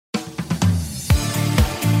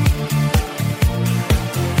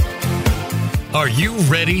Are you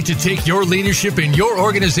ready to take your leadership in your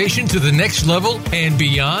organization to the next level and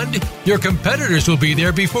beyond? Your competitors will be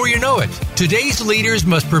there before you know it. Today's leaders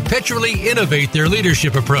must perpetually innovate their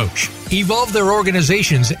leadership approach, evolve their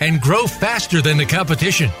organizations, and grow faster than the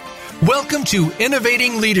competition. Welcome to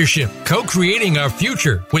Innovating Leadership, Co-Creating Our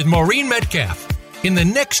Future with Maureen Metcalf. In the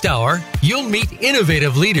next hour, you'll meet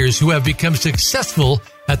innovative leaders who have become successful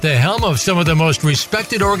at the helm of some of the most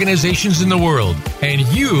respected organizations in the world, and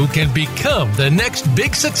you can become the next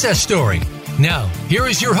big success story. Now, here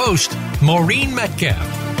is your host, Maureen Metcalf.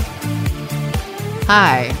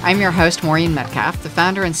 Hi, I'm your host, Maureen Metcalf, the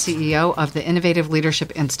founder and CEO of the Innovative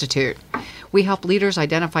Leadership Institute. We help leaders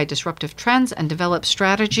identify disruptive trends and develop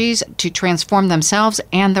strategies to transform themselves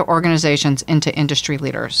and their organizations into industry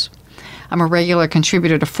leaders. I'm a regular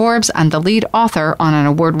contributor to Forbes and the lead author on an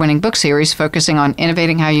award-winning book series focusing on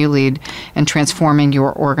innovating how you lead and transforming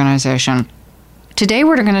your organization. Today,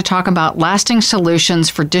 we're going to talk about lasting solutions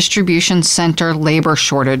for distribution center labor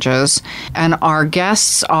shortages, and our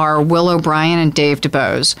guests are Will O'Brien and Dave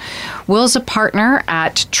DuBose. Will's a partner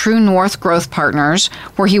at True North Growth Partners,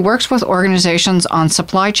 where he works with organizations on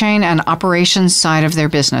supply chain and operations side of their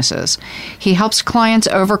businesses. He helps clients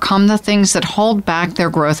overcome the things that hold back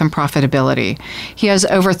their growth and profitability. He has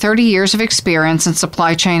over 30 years of experience in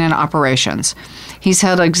supply chain and operations. He's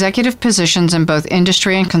held executive positions in both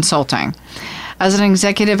industry and consulting. As an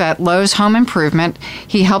executive at Lowe's Home Improvement,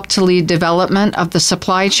 he helped to lead development of the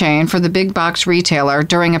supply chain for the big box retailer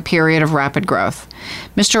during a period of rapid growth.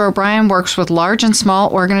 Mr. O'Brien works with large and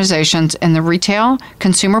small organizations in the retail,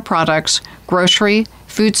 consumer products, grocery,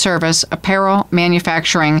 food service, apparel,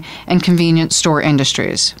 manufacturing, and convenience store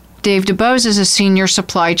industries. Dave DuBose is a senior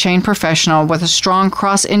supply chain professional with a strong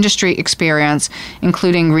cross-industry experience,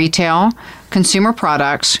 including retail, consumer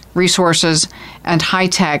products, resources, and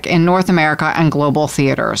high-tech in North America and global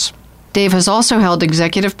theaters. Dave has also held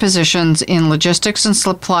executive positions in logistics and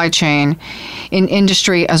supply chain, in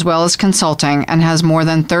industry as well as consulting, and has more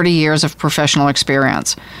than 30 years of professional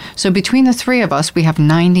experience. So between the three of us, we have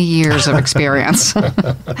 90 years of experience.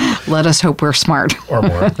 Let us hope we're smart. Or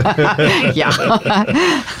more.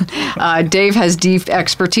 Yeah. Dave has deep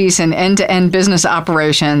expertise in end-to-end business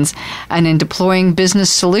operations and in deploying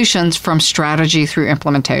business solutions from strategy through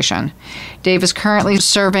implementation. Dave is currently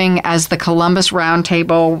serving as the Columbus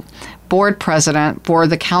Roundtable board president for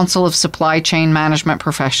the Council of Supply Chain Management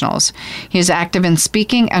Professionals. He is active in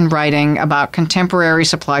speaking and writing about contemporary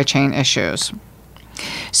supply chain issues.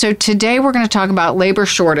 So today we're going to talk about labor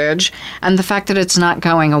shortage and the fact that it's not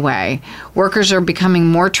going away. Workers are becoming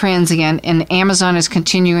more transient, and Amazon is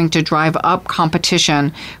continuing to drive up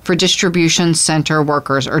competition for distribution center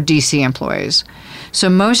workers, or DC employees. So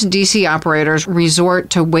most DC operators resort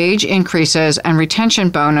to wage increases and retention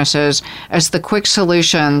bonuses as the quick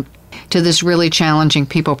solution to this really challenging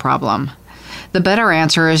people problem. The better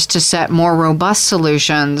answer is to set more robust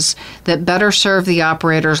solutions that better serve the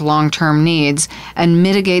operator's long-term needs and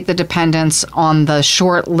mitigate the dependence on the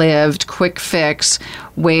short-lived, quick-fix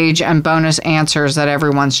wage and bonus answers that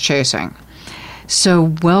everyone's chasing.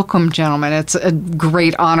 So welcome, gentlemen. It's a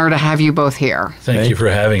great honor to have you both here. Thank you for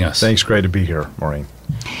having us. Thanks. Great to be here, Maureen.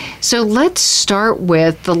 So let's start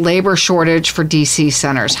with the labor shortage for DC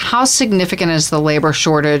centers. How significant is the labor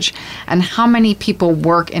shortage, and how many people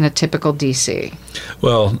work in a typical DC?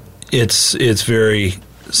 Well, it's very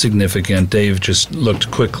significant. Dave just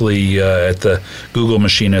looked quickly at the Google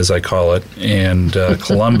machine, as I call it, and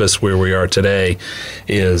Columbus, where we are today,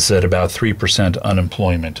 is at about 3%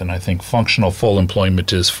 unemployment, and I think functional full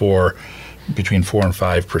employment is between 4 and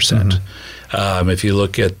 5%. Mm-hmm. If you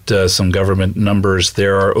look at some government numbers,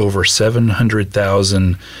 there are over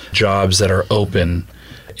 700,000 jobs that are open,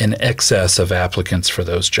 in excess of applicants for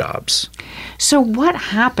those jobs. So what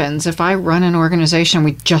happens if I run an organization and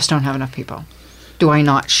we just don't have enough people? Do I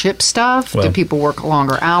not ship stuff? Well, do people work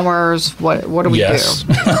longer hours? What do we do?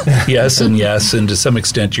 Yes, and to some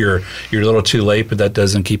extent you're a little too late, but that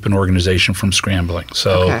doesn't keep an organization from scrambling.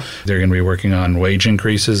 So They're going to be working on wage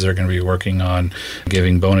increases. They're going to be working on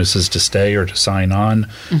giving bonuses to stay or to sign on.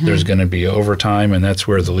 Mm-hmm. There's going to be overtime, and that's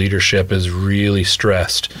where the leadership is really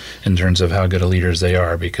stressed in terms of how good of leaders they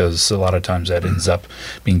are, because a lot of times that ends up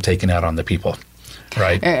being taken out on the people.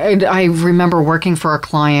 Right. And I remember working for a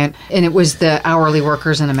client, and it was the hourly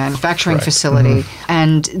workers in a manufacturing facility,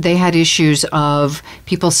 and they had issues of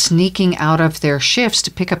people sneaking out of their shifts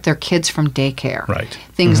to pick up their kids from daycare. Right.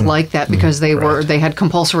 Things like that, because they had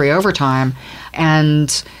compulsory overtime,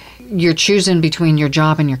 and you're choosing between your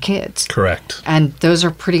job and your kids. Correct. And those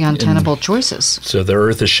are pretty untenable choices. So the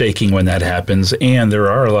earth is shaking when that happens, and there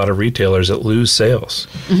are a lot of retailers that lose sales.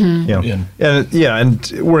 And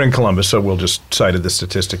we're in Columbus, so we'll just cited the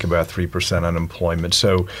statistic about 3% unemployment.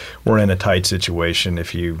 So we're in a tight situation.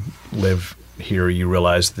 If you live here, you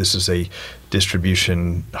realize this is a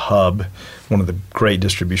distribution hub, one of the great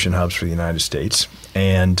distribution hubs for the United States.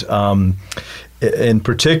 And in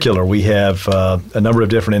particular, we have a number of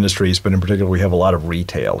different industries, but in particular, we have a lot of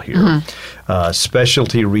retail here.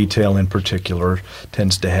 Specialty retail in particular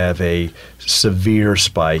tends to have a severe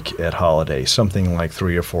spike at holiday, something like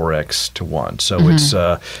 3 or 4x to 1. So it's,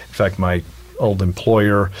 in fact, my old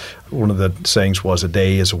employer, one of the sayings was a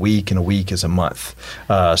day is a week and a week is a month.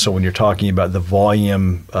 So when you're talking about the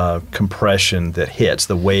volume compression that hits,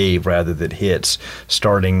 the wave rather that hits,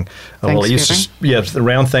 starting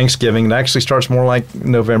around Thanksgiving. It actually starts more like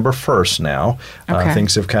November 1st now.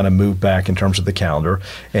 Things have kind of moved back in terms of the calendar,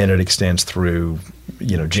 and it extends through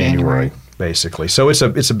January. Basically, so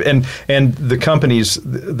and the companies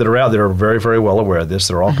that are out there are very, very well aware of this.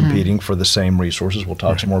 They're all competing for the same resources. We'll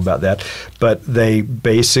talk some more about that, but they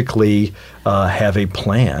basically have a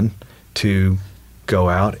plan to go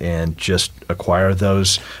out and just acquire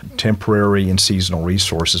those temporary and seasonal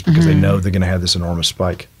resources because they know they're going to have this enormous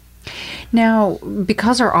spike. Now,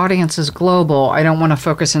 because our audience is global, I don't want to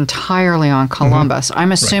focus entirely on Columbus.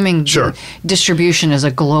 I'm assuming distribution is a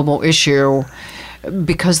global issue,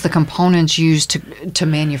 because the components used to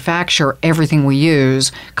manufacture everything we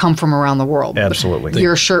use come from around the world. Absolutely.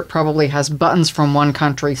 Your shirt probably has buttons from one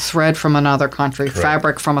country, thread from another country,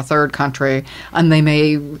 fabric from a third country, and they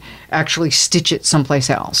may actually stitch it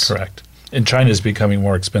someplace else. Correct. And China is becoming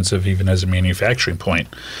more expensive even as a manufacturing point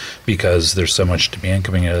because there's so much demand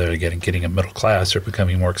coming out of there getting a middle class. They're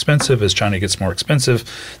becoming more expensive. As China gets more expensive,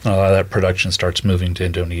 and a lot of that production starts moving to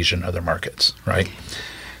Indonesia and other markets, right?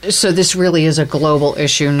 So this really is a global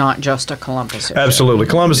issue, not just a Columbus issue. Absolutely.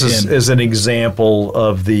 Columbus is an example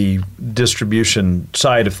of the distribution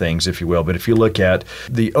side of things, if you will. But if you look at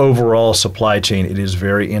the overall supply chain, it is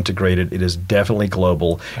very integrated. It is definitely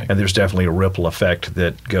global, and there's definitely a ripple effect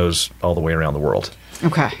that goes all the way around the world.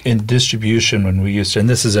 Okay. In distribution, when we used to, and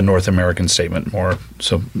this is a North American statement more,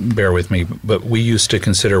 so bear with me, but we used to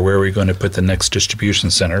consider where we're going to put the next distribution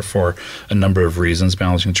center for a number of reasons,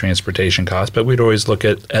 balancing transportation costs, but we'd always look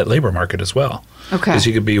at labor market as well. Okay. Because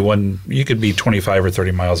you could be 25 or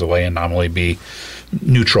 30 miles away and nominally be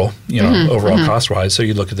neutral, overall cost-wise, so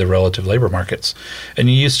you look at the relative labor markets. And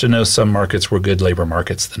you used to know some markets were good labor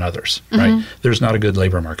markets than others, right? There's not a good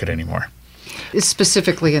labor market anymore.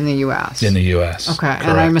 Specifically in the U.S.? In the U.S. Okay. Correct.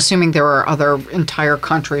 And I'm assuming there are other entire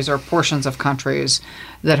countries or portions of countries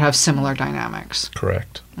that have similar dynamics.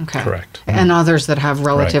 Correct. Okay. Correct. And others that have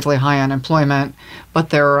relatively high unemployment,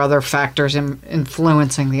 but there are other factors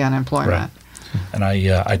influencing the unemployment. Right. And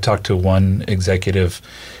I talked to one executive,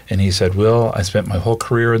 and he said, "Will, I spent my whole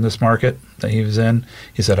career in this market that he was in."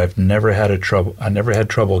 He said, I never had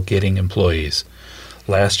trouble getting employees.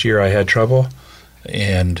 Last year I had trouble.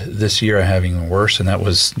 And this year I'm having worse, and that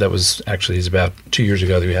was actually it's about 2 years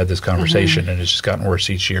ago that we had this conversation, and it's just gotten worse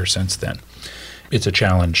each year since then. It's a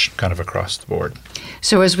challenge kind of across the board.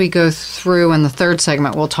 So as we go through in the third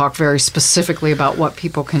segment, we'll talk very specifically about what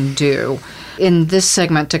people can do. In this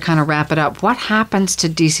segment, to kind of wrap it up, what happens to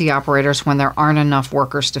DC operators when there aren't enough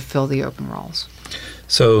workers to fill the open roles?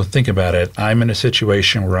 So think about it. I'm in a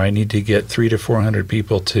situation where I need to get 300 to 400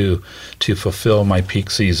 people to fulfill my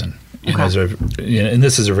peak season. And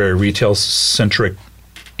this is a very retail-centric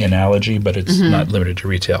analogy, but it's not limited to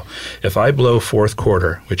retail. If I blow fourth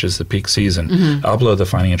quarter, which is the peak season, I'll blow the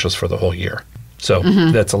financials for the whole year. So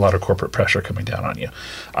that's a lot of corporate pressure coming down on you.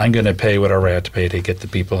 I'm going to pay whatever I have to pay to get the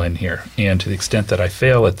people in here. And to the extent that I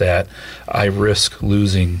fail at that, I risk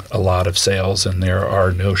losing a lot of sales. And there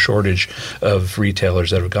are no shortage of retailers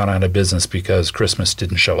that have gone out of business because Christmas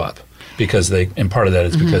didn't show up. And part of that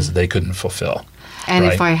is because they couldn't fulfill. And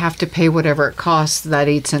if I have to pay whatever it costs, that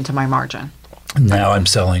eats into my margin. Now I'm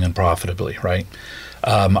selling unprofitably, right?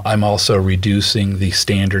 I'm also reducing the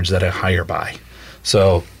standards that I hire by.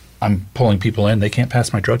 So I'm pulling people in. They can't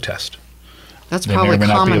pass my drug test. That's probably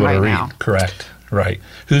common right now. Correct. Right.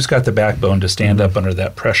 Who's got the backbone to stand up under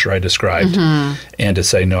that pressure I described and to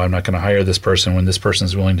say, no, I'm not going to hire this person when this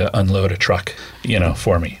person's willing to unload a truck,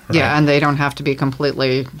 for me. Right? Yeah, and they don't have to be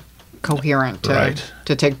completely coherent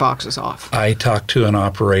to take boxes off. I talked to an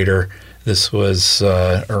operator. This was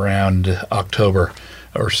around October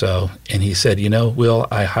or so, and he said, Will,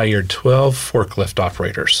 I hired 12 forklift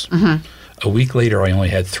operators. A week later, I only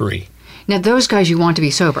had 3. Now, those guys you want to be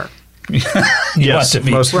sober. Yes,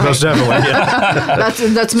 most definitely. Yeah.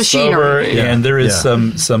 That's machinery. Sober, and there is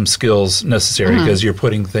some skills necessary because you're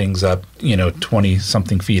putting things up,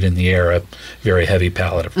 20-something feet in the air, a very heavy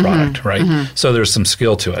pallet of product, right? So there's some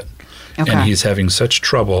skill to it. Okay. And he's having such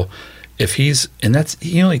trouble.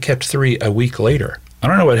 He only kept 3 a week later. I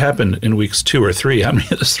don't know what happened in weeks 2 or 3, how many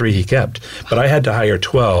of those 3 he kept, but I had to hire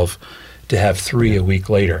 12 to have 3 a week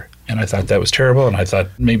later. And I thought that was terrible, and I thought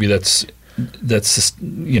maybe that's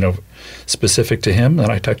specific to him.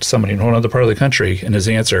 And I talked to somebody in a whole other part of the country, and his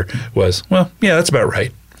answer was, well, yeah, that's about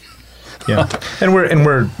right. Yeah. And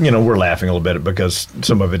we're laughing a little bit because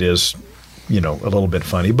some of it is a little bit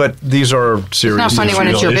funny, but these are serious It's not funny when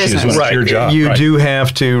it's your issues. business. Right. It's your job. You do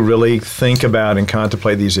have to really think about and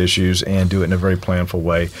contemplate these issues and do it in a very planful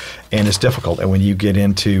way. And it's difficult. And when you get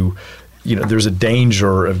into, there's a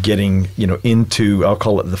danger of getting, into, I'll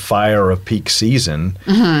call it the fire of peak season.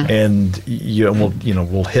 And,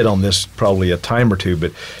 we'll hit on this probably a time or two,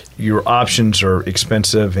 but your options are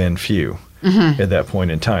expensive and few. At that point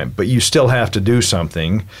in time. But you still have to do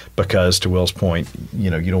something because, to Will's point, you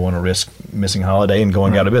don't want to risk missing holiday and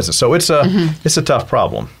going out of business. So it's a tough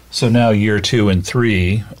problem. So now year 2 and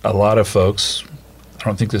 3, a lot of folks, I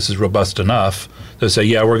don't think this is robust enough, they'll say,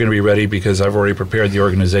 yeah, we're going to be ready because I've already prepared the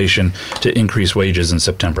organization to increase wages in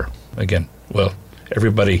September. Again, well,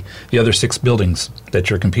 everybody, the other 6 buildings that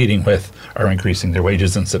you're competing with are increasing their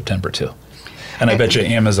wages in September too. And I bet you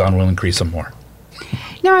Amazon will increase them more.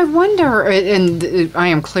 Now, I wonder, and I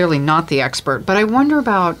am clearly not the expert, but I wonder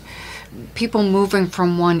about people moving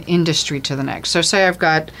from one industry to the next. So say I've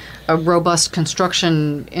got a robust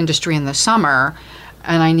construction industry in the summer,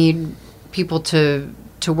 and I need people to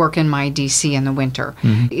work in my DC in the winter.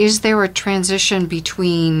 Is there a transition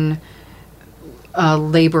between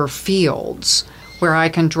labor fields where I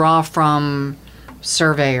can draw from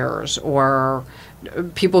surveyors or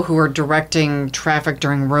people who are directing traffic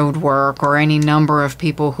during road work, or any number of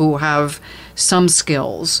people who have some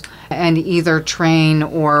skills and either train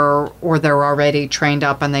or they're already trained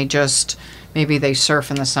up and maybe they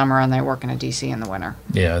surf in the summer and they work in a DC in the winter?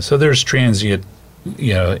 Yeah, so there's transient,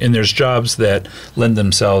 and there's jobs that lend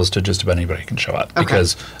themselves to just about anybody can show up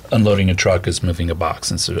because unloading a truck is moving a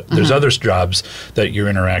box. And so there's other jobs that you're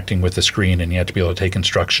interacting with the screen and you have to be able to take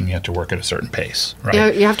instruction. You have to work at a certain pace, right?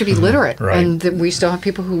 Yeah, you have to be literate. Right. And we still have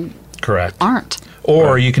people who Correct. aren't.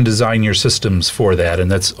 Or you can design your systems for that,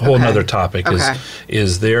 and that's a whole other topic.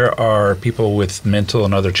 Is there are people with mental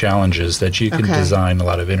and other challenges that you can design a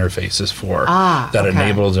lot of interfaces for that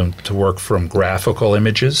enable them to work from graphical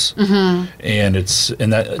images, and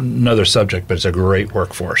that another subject, but it's a great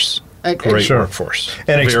workforce. Great workforce.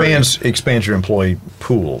 And expands your employee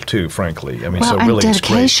pool too, frankly. I mean, and really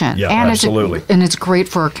dedication. It's great. Yeah, and absolutely. It's great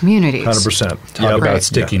for our communities. 100%. Talk about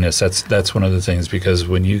stickiness. That's one of the things, because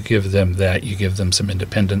when you give them that, you give them some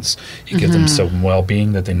independence, you give them some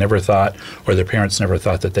well-being that they never thought, or their parents never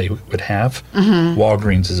thought that they would have.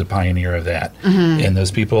 Walgreens is a pioneer of that. And those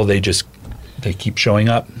people, they keep showing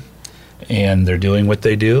up. And they're doing what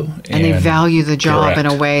they do. And they value the job in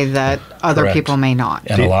a way that other people may not.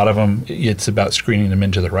 And a lot of them, it's about screening them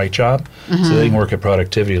into the right job so they can work at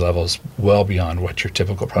productivity levels well beyond what your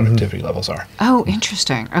typical productivity levels are. Oh,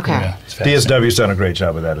 interesting. Okay. Yeah, DSW's done a great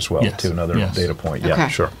job with that as well, too. Another data point. Yeah,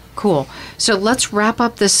 sure. Cool. So let's wrap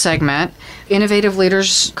up this segment. Innovative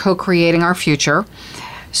Leaders Co-Creating Our Future.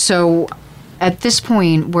 So at this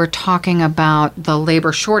point, we're talking about the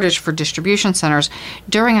labor shortage for distribution centers.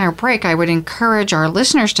 During our break, I would encourage our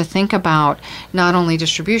listeners to think about not only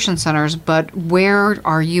distribution centers, but where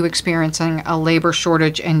are you experiencing a labor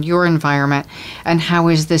shortage in your environment, and how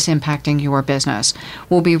is this impacting your business?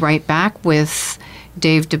 We'll be right back with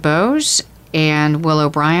Dave DuBose and Will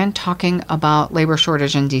O'Brien talking about labor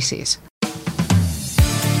shortage in DCs.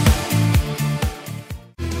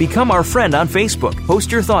 Become our friend on Facebook. Post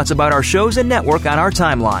your thoughts about our shows and network on our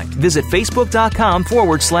timeline. Visit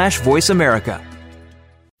Facebook.com/Voice America.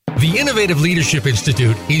 The Innovative Leadership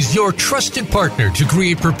Institute is your trusted partner to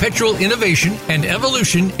create perpetual innovation and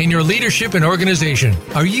evolution in your leadership and organization.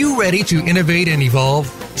 Are you ready to innovate and evolve?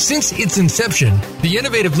 Since its inception, the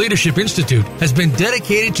Innovative Leadership Institute has been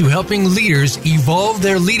dedicated to helping leaders evolve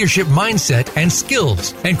their leadership mindset and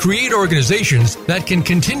skills and create organizations that can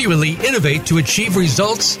continually innovate to achieve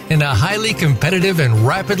results in a highly competitive and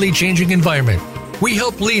rapidly changing environment. We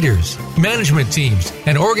help leaders, management teams,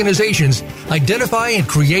 and organizations identify and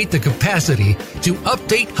create the capacity to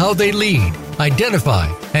update how they lead, identify,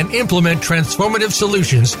 and implement transformative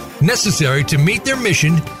solutions necessary to meet their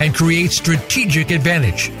mission and create strategic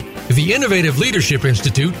advantage. The Innovative Leadership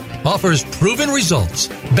Institute offers proven results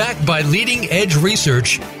backed by leading-edge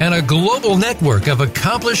research and a global network of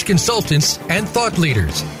accomplished consultants and thought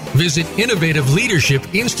leaders. Visit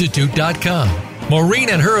InnovativeLeadershipInstitute.com. Maureen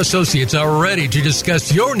and her associates are ready to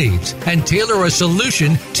discuss your needs and tailor a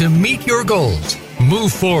solution to meet your goals.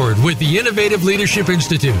 Move forward with the Innovative Leadership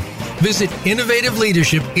Institute. Visit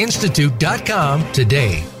InnovativeLeadershipInstitute.com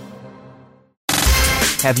today.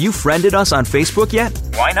 Have you friended us on Facebook yet?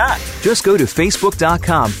 Why not? Just go to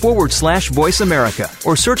Facebook.com/Voice America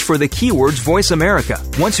or search for the keywords Voice America.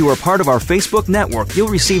 Once you are part of our Facebook network, you'll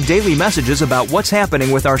receive daily messages about what's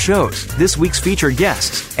happening with our shows, this week's featured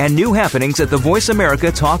guests, and new happenings at the Voice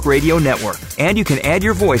America Talk Radio Network. And you can add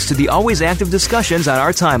your voice to the always active discussions on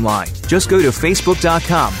our timeline. Just go to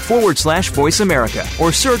Facebook.com/Voice America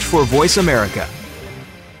or search for Voice America.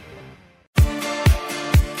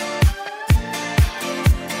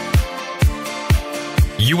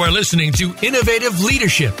 You are listening to Innovative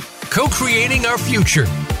Leadership, co-creating our future.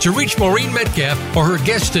 To reach Maureen Metcalf or her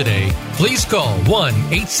guest today, please call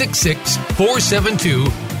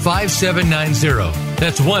 1-866-472-5790.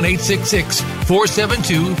 That's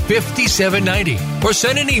 1-866-472-5790. Or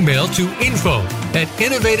send an email to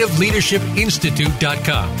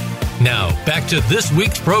info@innovativeleadershipinstitute.com. Now, back to this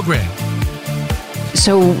week's program.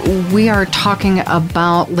 So we are talking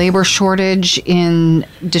about labor shortage in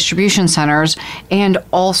distribution centers and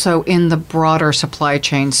also in the broader supply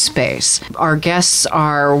chain space. Our guests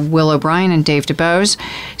are Will O'Brien and Dave DuBose.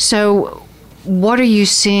 So what are you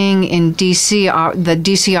seeing in D.C., the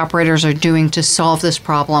D.C. operators are doing to solve this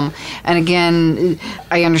problem? And again,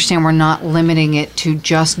 I understand we're not limiting it to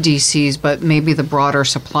just D.C.s, but maybe the broader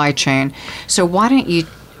supply chain. So why don't you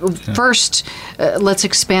first, let's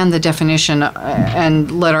expand the definition and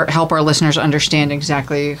help our listeners understand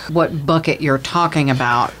exactly what bucket you're talking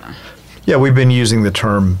about. Yeah, we've been using the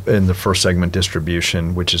term in the first segment,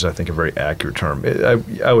 distribution, which is, I think, a very accurate term.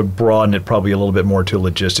 I would broaden it probably a little bit more to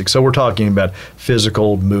logistics. So we're talking about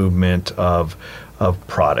physical movement of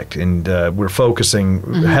product, and we're focusing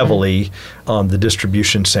heavily on the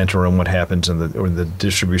distribution center and what happens in the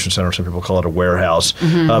distribution center. Some people call it a warehouse,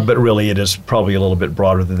 but really it is probably a little bit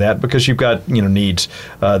broader than that, because you've got needs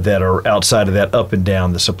that are outside of that, up and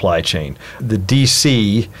down the supply chain. The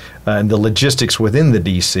DC and the logistics within the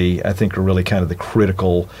DC, I think, are really kind of the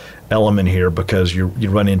critical element here, because you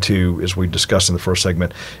run into, as we discussed in the first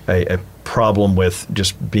segment, a problem with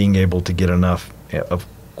just being able to get enough of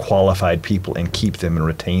qualified people and keep them and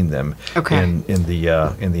retain them in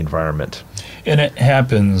the environment. And it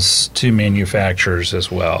happens to manufacturers as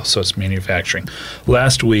well. So it's manufacturing.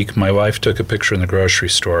 Last week, my wife took a picture in the grocery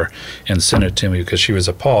store and sent it to me because she was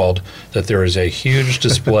appalled that there is a huge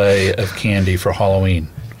display of candy for Halloween.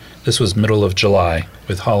 This was middle of July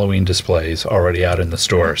with Halloween displays already out in the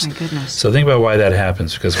stores. Oh, my goodness. So think about why that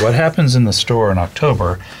happens, because what happens in the store in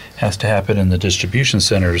October has to happen in the distribution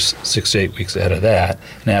centers 6 to 8 weeks ahead of that,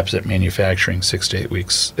 and happens at manufacturing 6 to 8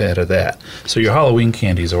 weeks ahead of that. So your Halloween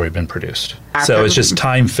candy's already been produced. So it's just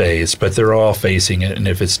time phased, but they're all facing it. And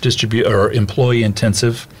if it's employee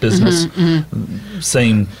intensive business,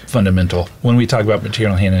 same fundamental. When we talk about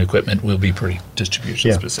material handling equipment, we'll be pretty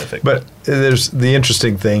distribution specific. But the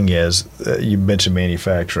interesting thing is, you mentioned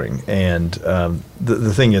manufacturing, and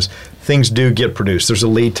the thing is, things do get produced. There's a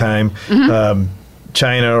lead time.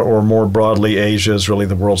 China, or more broadly Asia, is really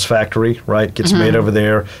the world's factory, right? Gets made over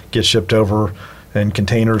there, gets shipped over in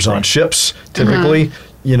containers on ships, typically.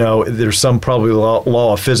 There's some probably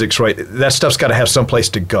law of physics, right? That stuff's got to have some place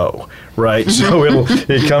to go, right? So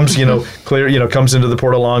it comes, comes into the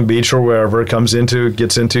Port of Long Beach or wherever. It gets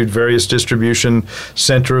into various distribution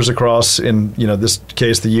centers across, in this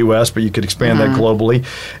case, the U.S., but you could expand that globally,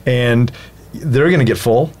 and they're going to get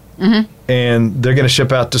full. And they're going to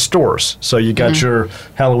ship out to stores. So you got your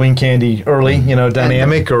Halloween candy early,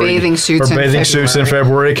 dynamic, or bathing suits in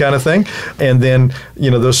February kind of thing. And then,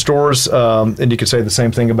 those stores, and you could say the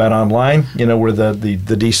same thing about online, where the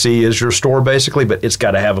DC is your store basically, but it's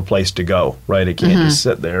got to have a place to go, right? It can't just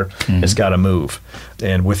sit there. It's got to move.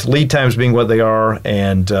 And with lead times being what they are,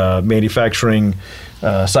 and manufacturing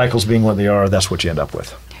cycles being what they are, that's what you end up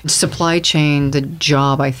with. Supply chain, the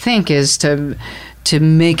job, I think, is to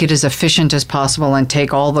make it as efficient as possible and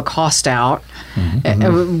take all the cost out,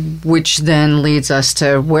 which then leads us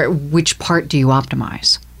to which part do you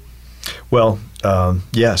optimize? Well,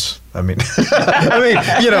 yes. So that's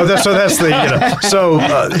the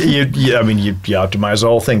you optimize the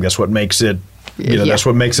whole thing. That's what makes it that's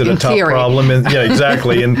what makes it a In tough theory. problem. And, yeah,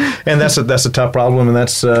 exactly. And that's a tough problem, and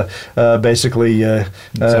that's basically our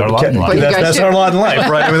lot in life. What you guys that's do. our lot in life,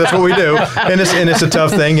 right? I mean, that's what we do, and it's a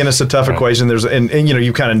tough thing, and it's a tough equation. There's and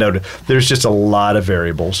you kind of noted there's just a lot of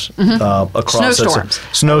variables across Snowstorms.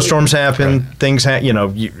 Snowstorms happen. Things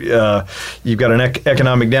you've got an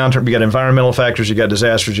economic downturn. You got environmental factors. You got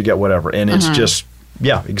disasters. You got whatever, and it's just.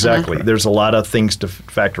 Yeah, exactly. There's a lot of things to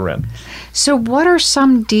factor in. So what are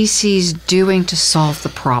some DCs doing to solve the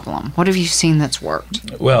problem? What have you seen that's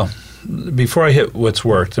worked? Well, before I hit what's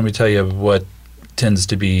worked, let me tell you what tends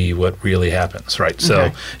to be what really happens, right? So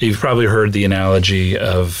Okay. you've probably heard the analogy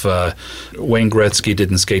of Wayne Gretzky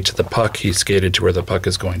didn't skate to the puck; he skated to where the puck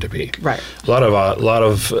is going to be. Right. A lot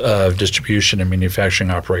of distribution and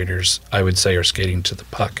manufacturing operators, I would say, are skating to the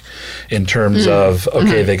puck in terms of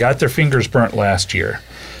they got their fingers burnt last year,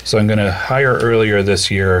 so I'm going to hire earlier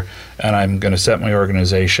this year, and I'm going to set my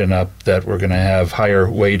organization up that we're going to have higher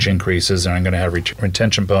wage increases, and I'm going to have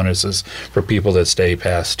retention bonuses for people that stay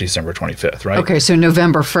past December 25th, right? Okay, so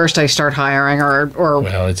November 1st I start hiring or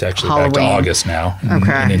Well, it's actually Halloween. back to August now,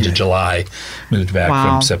 Okay. and into July, moved back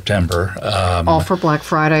Wow. from September. all for Black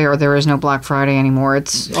Friday, or there is no Black Friday anymore.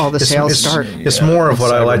 It's all the sales start. It's more of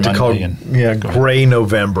what I Cyber like to call Monday gray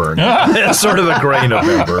November. It's sort of a gray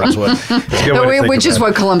November. Is what, it's a good way to think Which is about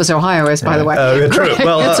what Columbus, Ohio is, by the way. True.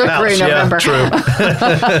 Well, It's a gray ouch, November. Yeah, true.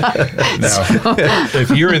 Now, if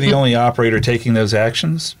you're the only operator taking those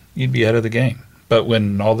actions, you'd be ahead of the game. But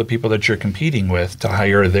when all the people that you're competing with to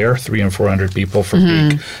hire their 300 and 400 people for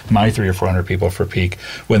peak, my 300 or 400 people for peak,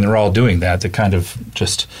 when they're all doing that, it kind of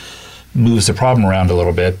just moves the problem around a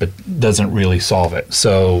little bit, but doesn't really solve it.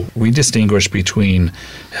 So we distinguish between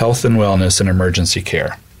health and wellness and emergency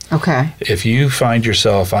care. Okay. If you find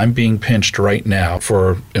yourself, I'm being pinched right now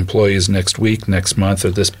for employees next week, next month, or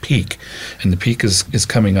this peak, and the peak is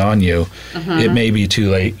coming on you, it may be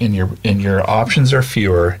too late, and your options are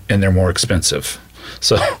fewer and they're more expensive.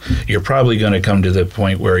 So you're probably going to come to the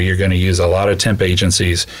point where you're going to use a lot of temp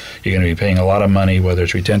agencies. You're going to be paying a lot of money, whether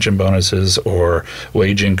it's retention bonuses or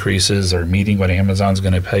wage increases or meeting what Amazon's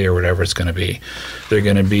going to pay or whatever it's going to be. They're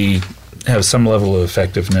going to have some level of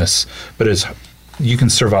effectiveness, but you can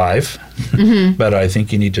survive, but I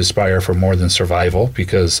think you need to aspire for more than survival,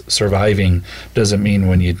 because surviving doesn't mean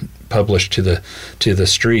when you publish to the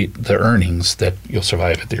street the earnings that you'll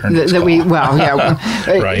survive at the earnings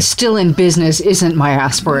call. Right. Still in business isn't my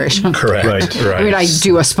aspiration. Correct. Right. I mean, I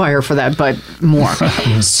do aspire for that, but more.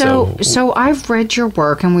 So I've read your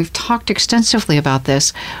work, and we've talked extensively about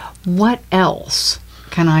this. What else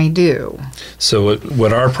can I do? So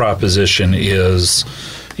what our proposition is,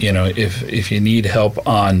 if you need help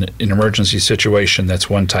on an emergency situation, that's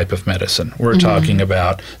one type of medicine. We're talking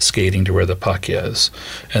about skating to where the puck is.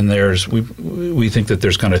 And we think that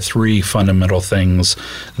there's kind of three fundamental things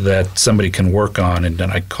that somebody can work on, and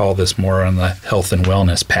I call this more on the health and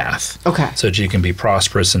wellness path. Okay. So that you can be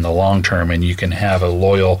prosperous in the long term, and you can have a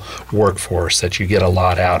loyal workforce that you get a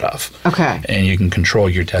lot out of. Okay. And you can control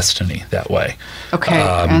your destiny that way. Okay.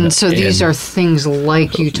 And so these are things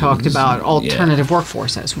like you talked about, alternative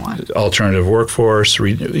workforce as one. Alternative workforce,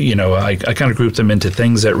 I kind of group them into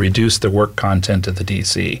things that reduce the work content of the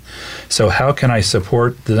DC. So how can I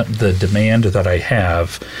support the demand that I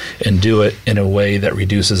have and do it in a way that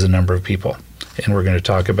reduces the number of people? And we're going to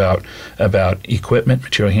talk about equipment,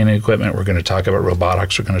 material handling equipment. We're going to talk about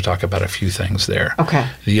robotics. We're going to talk about a few things there. Okay.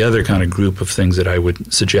 The other kind of group of things that I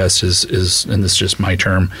would suggest is, and this is just my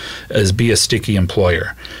term, is be a sticky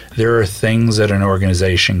employer. There are things that an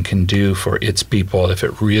organization can do for its people if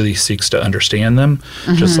it really seeks to understand them,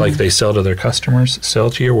 just like they sell to their customers, sell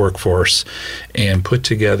to your workforce, and put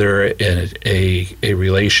together a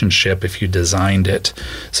relationship, if you designed it,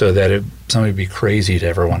 so that somebody would be crazy to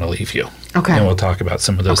ever want to leave you. Okay. And we'll talk about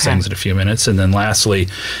some of those things in a few minutes. And then lastly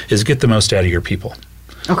is get the most out of your people.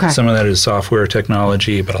 Okay. Some of that is software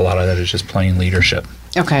technology, but a lot of that is just plain leadership.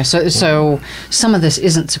 Okay. So some of this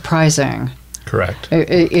isn't surprising. Correct.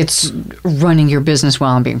 It's running your business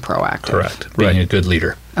well and being proactive. Correct. Being a good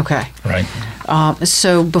leader. Okay. Right.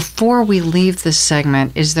 So before we leave this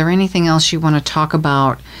segment, is there anything else you want to talk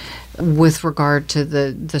about with regard to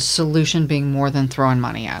the solution being more than throwing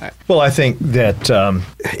money at it? Well, I think that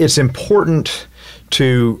it's important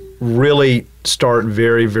to really start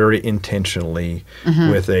very, very intentionally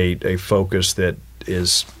with a focus that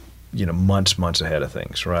is months ahead of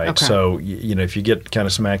things, right? Okay. So, if you get kind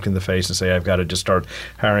of smacked in the face and say, I've got to just start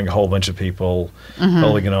hiring a whole bunch of people,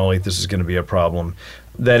 holy cannoli, this is going to be a problem.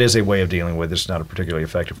 That is a way of dealing with it. It's not a particularly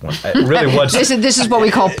effective one. Really, this is what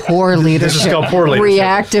we call poor leadership. This is called poor leadership.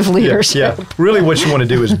 Reactive leadership. Yeah. Really, what you want to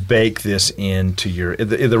do is bake this into your.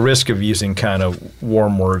 The risk of using kind of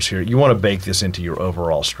warm words here, you want to bake this into your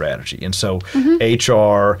overall strategy. And so,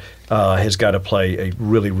 HR has got to play a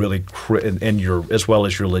really, and as well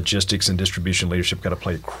as your logistics and distribution leadership, got to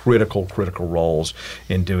play critical roles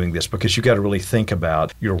in doing this, because you've got to really think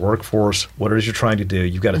about your workforce, what it is you're trying to do.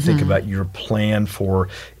 You've got to think about your plan for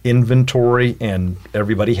inventory, and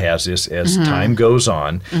everybody has this as time goes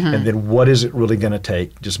on, and then what is it really going to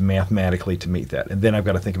take just mathematically to meet that? And then I've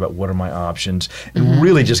got to think about what are my options, and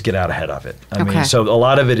really just get out ahead of it. I mean, so a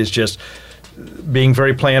lot of it is just being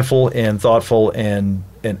very planful and thoughtful and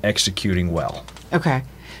executing well. Okay.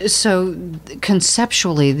 So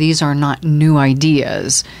conceptually, these are not new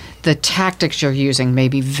ideas. The tactics you're using may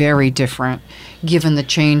be very different given the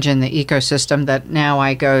change in the ecosystem, that now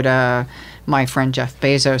I go to my friend Jeff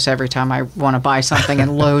Bezos every time I want to buy something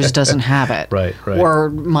and Lowe's doesn't have it. Right. Or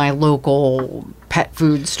my local pet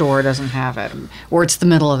food store doesn't have it. Or it's the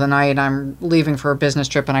middle of the night, I'm leaving for a business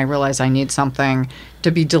trip and I realize I need something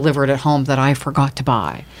to be delivered at home that I forgot to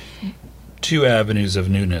buy. Two avenues of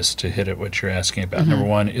newness to hit at what you're asking about. Number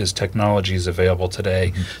one is technology is available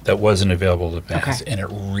today that wasn't available in the past, and it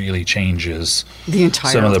really changes the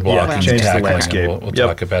entire some of the blocking and Changes the tackling. landscape. We'll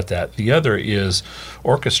talk about that. The other is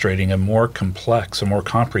orchestrating a more complex, a more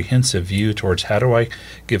comprehensive view towards how do I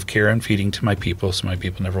give care and feeding to my people so my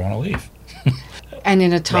people never want to leave. And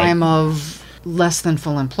in a time of less than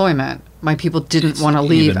full employment, my people didn't want to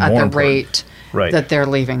leave at the rate that they're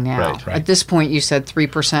leaving now. Right. At this point, you said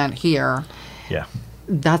 3% here. Yeah.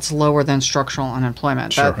 That's lower than structural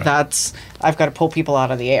unemployment. Sure. That's I've got to pull people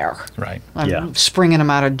out of the air. Right. I'm springing them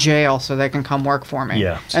out of jail so they can come work for me.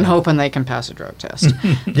 Yeah. And hoping they can pass a drug test.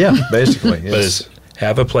 Yeah, basically. But it's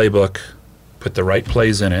have a playbook, put the right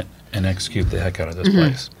plays in it, and execute the heck out of those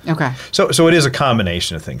plays. Okay. So it is a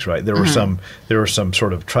combination of things, right? There were some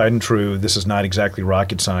sort of tried and true. This is not exactly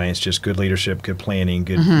rocket science, just good leadership, good planning,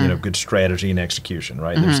 good good strategy and execution,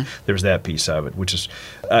 right? There's that piece of it, which is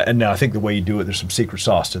and now I think the way you do it, there's some secret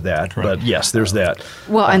sauce to that. Correct. But yes, there's that.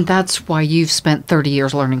 Well, and that's why you've spent 30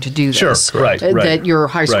 years learning to do this. Sure, right. That your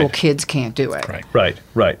high school Right. kids can't do it.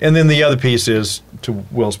 Right. And then the other piece is, to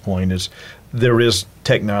Will's point, is there is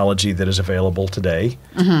technology that is available today,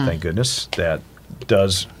 thank goodness, that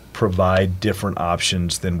does provide different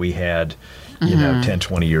options than we had, 10,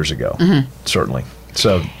 20 years ago, certainly.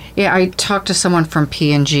 So, Yeah, I talked to someone from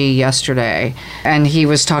P&G yesterday, and he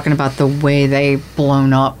was talking about the way they've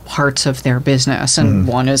blown up parts of their business, and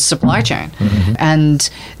one is supply chain. And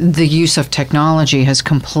the use of technology has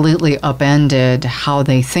completely upended how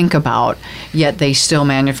they think about, yet they still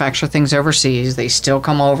manufacture things overseas. They still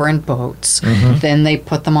come over in boats. Then they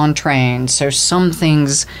put them on trains. So some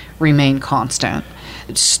things remain constant.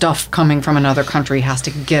 Stuff coming from another country has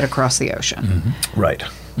to get across the ocean. right.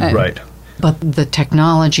 But the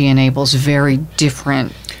technology enables very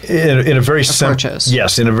different In a very simple, approaches.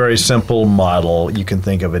 yes, in a very simple model, you can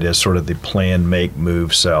think of it as sort of the plan, make,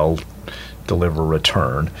 move, sell, deliver,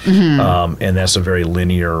 return, and that's a very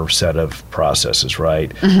linear set of processes,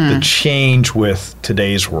 right? The change with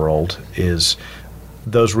today's world is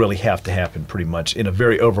those really have to happen pretty much in a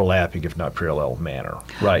very overlapping, if not parallel manner,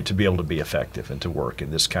 right, to be able to be effective and to work in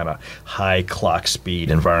this kind of high clock speed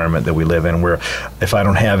environment that we live in, where if I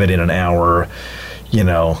don't have it in an hour,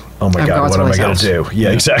 oh my God, what am I going to do? Yeah,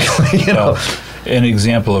 exactly. An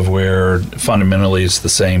example of where fundamentally it's the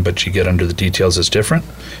same, but you get under the details is different.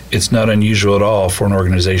 It's not unusual at all for an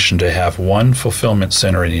organization to have one fulfillment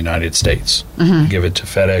center in the United States. Give it to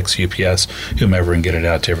FedEx, UPS, whomever, and get it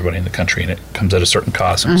out to everybody in the country, and it comes at a certain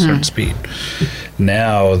cost and a certain speed.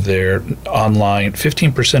 Now they're online.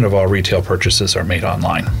 15% of all retail purchases are made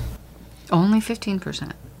online. Only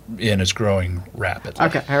 15%. And it's growing rapidly.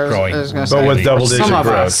 Okay, I was gonna say. But with double-digit Some of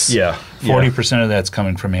growth, us. yeah. 40% of that's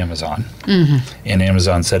coming from Amazon, and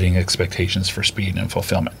Amazon setting expectations for speed and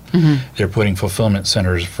fulfillment. They're putting fulfillment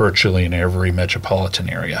centers virtually in every metropolitan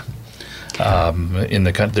area. In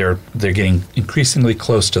the they're getting increasingly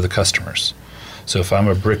close to the customers. So if I'm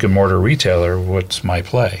a brick and mortar retailer, what's my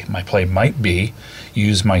play? My play might be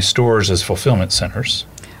use my stores as fulfillment centers.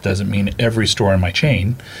 Doesn't mean every store in my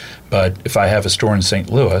chain, but if I have a store in St.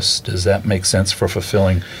 Louis, does that make sense for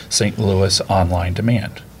fulfilling St. Louis online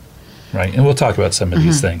demand? Right, and we'll talk about some of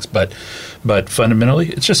these things, but fundamentally,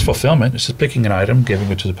 it's just fulfillment. It's just picking an item, giving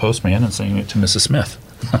it to the postman, and sending it to Mrs. Smith.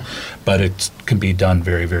 But it can be done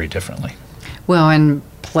very, very differently. Well, and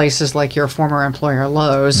places like your former employer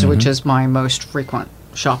Lowe's, which is my most frequent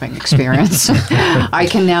shopping experience, I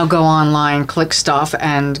can now go online, click stuff,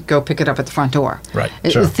 and go pick it up at the front door. Right.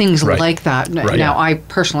 Things Right. like that. Right. Now, I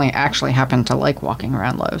personally actually happen to like walking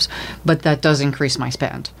around Lowe's, but that does increase my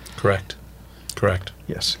spend. Correct.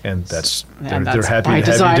 Yes, and they're that's happy by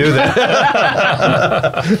to have you do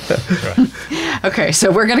that. Okay,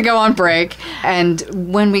 so we're going to go on break, and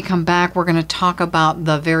when we come back, we're going to talk about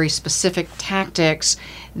the very specific tactics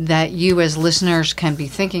that you as listeners can be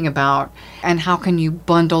thinking about, and how can you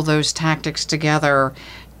bundle those tactics together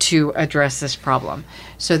to address this problem.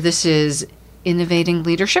 So this is Innovating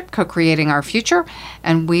Leadership, Co-Creating Our Future,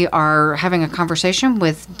 and we are having a conversation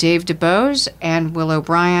with Dave DuBose and Will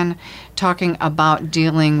O'Brien talking about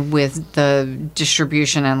dealing with the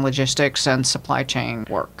distribution and logistics and supply chain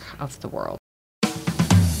work of the world.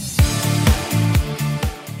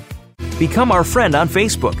 Become our friend on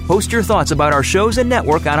Facebook. Post your thoughts about our shows and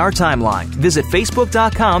network on our timeline. Visit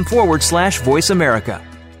facebook.com/Voice America.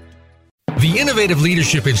 The Innovative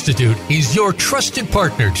Leadership Institute is your trusted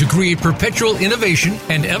partner to create perpetual innovation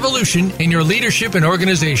and evolution in your leadership and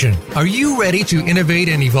organization. Are you ready to innovate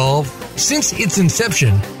and evolve? Since its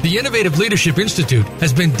inception, the Innovative Leadership Institute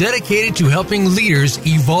has been dedicated to helping leaders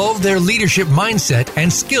evolve their leadership mindset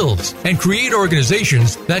and skills and create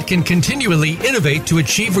organizations that can continually innovate to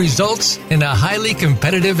achieve results in a highly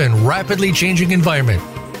competitive and rapidly changing environment.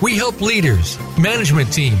 We help leaders,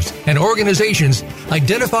 management teams, and organizations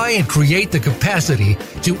identify and create the capacity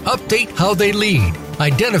to update how they lead,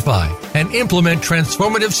 identify, and implement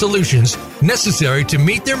transformative solutions necessary to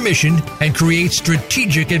meet their mission and create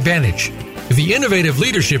strategic advantage. The Innovative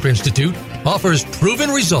Leadership Institute offers proven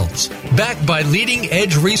results backed by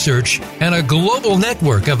leading-edge research and a global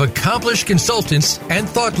network of accomplished consultants and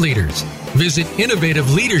thought leaders. Visit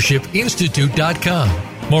innovativeleadershipinstitute.com.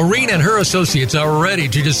 Maureen and her associates are ready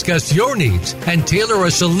to discuss your needs and tailor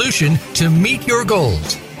a solution to meet your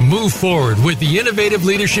goals. Move forward with the Innovative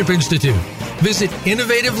Leadership Institute. Visit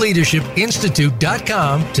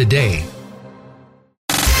innovativeleadershipinstitute.com today.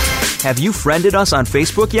 Have you friended us on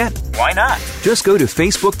Facebook yet? Why not? Just go to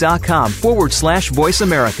facebook.com/Voice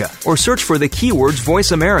America or search for the keywords Voice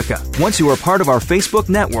America. Once you are part of our Facebook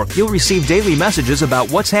network, you'll receive daily messages about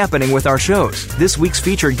what's happening with our shows, this week's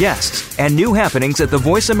featured guests, and new happenings at the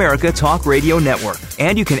Voice America Talk Radio Network.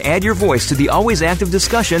 And you can add your voice to the always active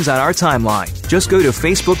discussions on our timeline. Just go to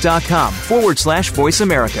facebook.com/Voice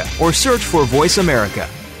America or search for Voice America.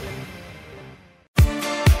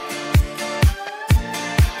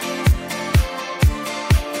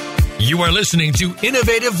 You are listening to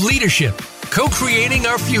Innovative Leadership, Co-Creating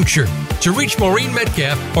Our Future. To reach Maureen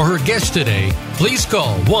Metcalf or her guest today, please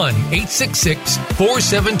call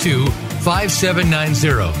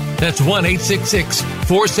 1-866-472-5790. That's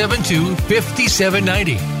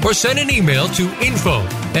 1-866-472-5790. Or send an email to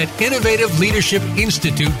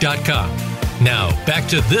info@innovativeleadershipinstitute.com. Now, back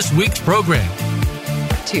to this week's program.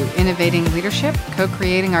 To Innovating Leadership,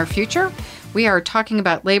 Co-Creating Our Future. We are talking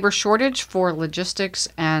about labor shortage for logistics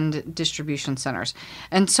and distribution centers.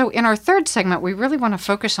 And so in our third segment, we really want to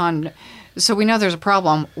focus on, so we know there's a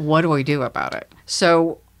problem, what do we do about it?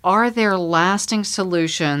 So are there lasting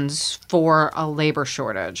solutions for a labor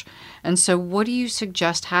shortage? And so what do you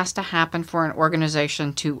suggest has to happen for an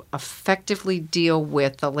organization to effectively deal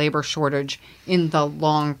with the labor shortage in the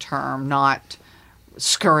long term, not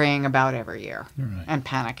scurrying about every year and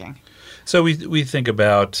panicking? So we think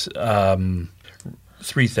about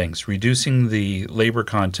three things: reducing the labor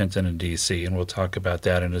content in a DC, and we'll talk about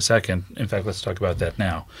that in a second. In fact, let's talk about that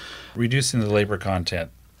now. Reducing the labor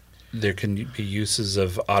content. There can be uses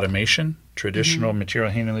of automation, traditional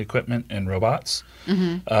material handling equipment, and robots.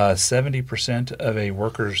 70% of a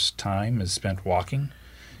worker's time is spent walking.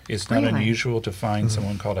 It's not unusual to find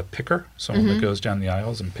someone called a picker, someone that goes down the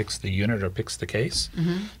aisles and picks the unit or picks the case,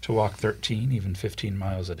 to walk 13, even 15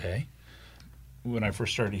 miles a day. When I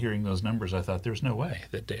first started hearing those numbers, I thought there's no way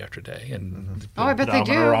that day after day. And I bet they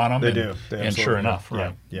do. On them, They do. They and sure absolutely do. enough,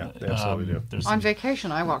 right? Yeah, they absolutely do. There's On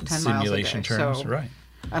vacation, I walk 10 miles a day. simulation terms, so, right?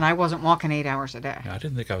 And I wasn't walking 8 hours a day. I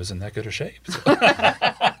didn't think I was in that good a shape. So.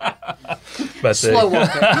 But Slow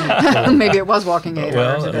walking. Maybe it was walking 8 hours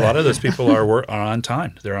a well, day. a lot of those people are on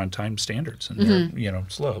time. They're on time standards, and they're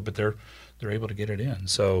slow, but they're they're able to get it in.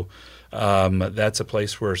 So that's a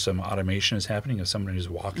place where some automation is happening. If somebody is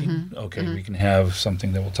walking, we can have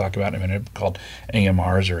something that we'll talk about in a minute called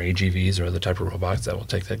AMRs or AGVs or other type of robots that will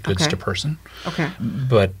take that goods to person. Okay.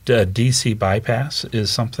 But DC bypass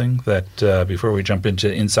is something that before we jump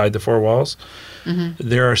into inside the four walls,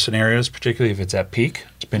 there are scenarios, particularly if it's at peak,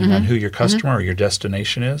 depending on who your customer or your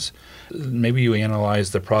destination is. Maybe you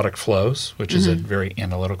analyze the product flows, which is a very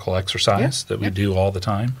analytical exercise that we do all the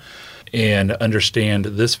time, and understand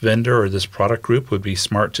this vendor or this product group would be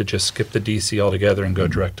smart to just skip the DC altogether and go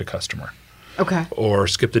direct to customer. Okay. Or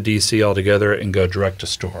skip the DC altogether and go direct to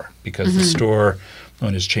store, because the store,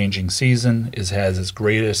 when it's changing season, has its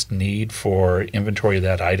greatest need for inventory of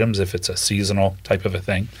that items if it's a seasonal type of a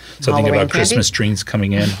thing. So think about Christmas trees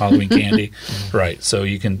coming in, Halloween candy. Right. So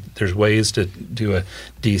there's ways to do a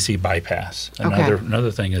DC bypass.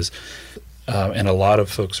 Another thing is, and a lot of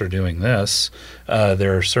folks are doing this,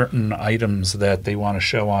 there are certain items that they want to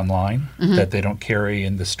show online that they don't carry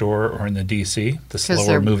in the store or in the DC. The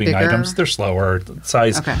slower moving bigger items, they're slower.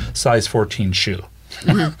 Size 14 shoe.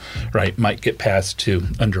 Right, might get passed to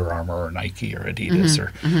Under Armour or Nike or Adidas or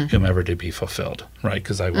whomever to be fulfilled, right?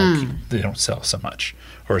 Because they don't sell so much,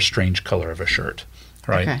 or a strange color of a shirt,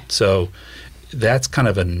 right? Okay. So that's kind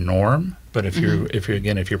of a norm. But if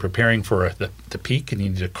you're preparing for the peak and you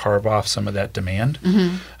need to carve off some of that demand,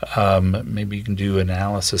 maybe you can do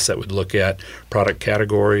analysis that would look at product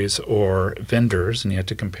categories or vendors, and you have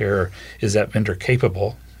to compare: is that vendor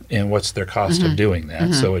capable? And what's their cost of doing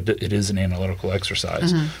that? So it is an analytical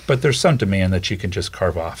exercise. But there's some demand that you can just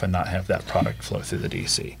carve off and not have that product flow through the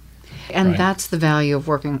DC. And that's the value of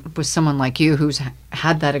working with someone like you who's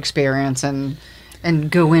had that experience and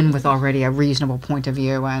go in with already a reasonable point of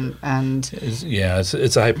view.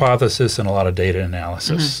 It's a hypothesis and a lot of data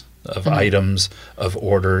analysis of items, of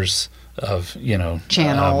orders, of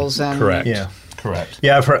channels. Correct. Yeah. Correct.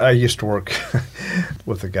 Yeah, I used to work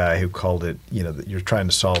with a guy who called it, that you're trying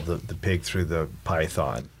to solve the pig through the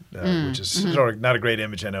python, which is sort of not a great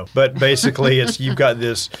image, I know. But basically, you've got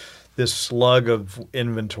this slug of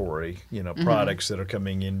inventory, products that are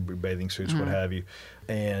coming in, bathing suits, what have you,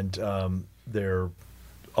 and they're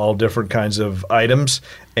all different kinds of items,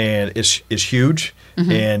 and it's huge.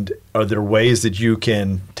 And are there ways that you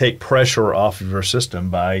can take pressure off of your system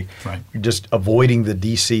by just avoiding the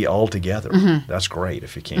DC altogether? That's great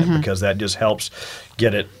if you can, because that just helps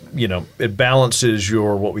get it, it balances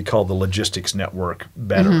your what we call the logistics network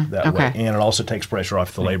better that way. And it also takes pressure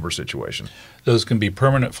off the labor situation. Those can be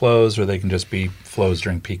permanent flows, or they can just be flows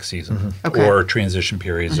during peak season or transition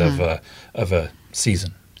periods of a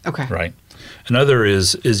season. Okay. Right. Another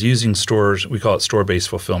is using stores, we call it store-based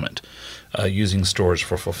fulfillment, using stores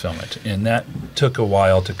for fulfillment. And that took a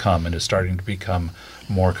while to come and is starting to become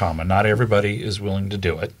more common. Not everybody is willing to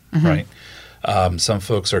do it, right? Some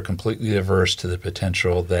folks are completely averse to the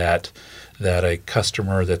potential that a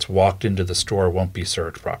customer that's walked into the store won't be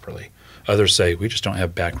served properly. Others say, we just don't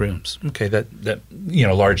have back rooms. Okay, that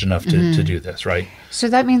large enough to do this, right? So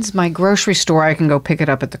that means my grocery store, I can go pick it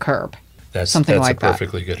up at the curb. That's a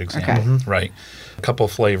perfectly good example, right? A couple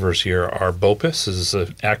flavors here are BOPIS is an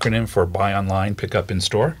acronym for Buy Online, Pick Up in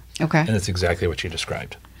Store. Okay. And it's exactly what you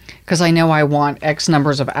described. Because I know I want X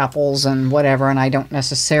numbers of apples and whatever, and I don't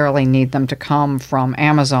necessarily need them to come from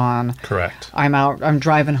Amazon. Correct. I'm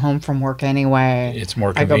driving home from work anyway. It's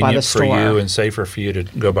more convenient for you and safer for you to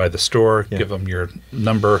go by the store, give them your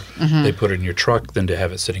number, they put it in your truck, than to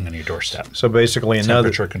have it sitting on your doorstep. So basically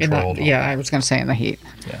temperature controlled. I was going to say in the heat.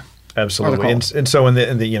 Yeah. Absolutely, and so in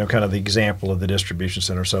the kind of the example of the distribution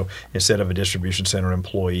center, so instead of a distribution center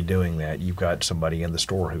employee doing that, you've got somebody in the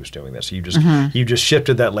store who's doing that. So you just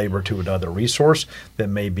shifted that labor to another resource that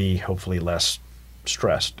may be hopefully less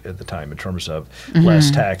stressed at the time in terms of less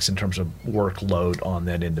tax, in terms of workload on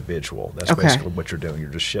that individual. That's basically what you're doing. You're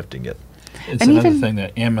just shifting it. It's another thing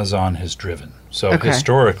that Amazon has driven. So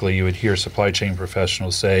historically, you would hear supply chain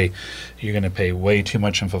professionals say, you're going to pay way too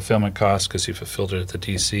much in fulfillment costs because you fulfilled it at the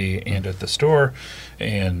DC and at the store,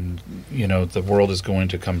 and the world is going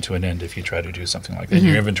to come to an end if you try to do something like that.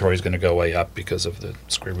 Your inventory is going to go way up because of the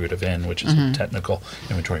square root of N, which is a technical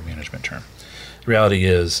inventory management term. The reality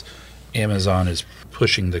is, Amazon is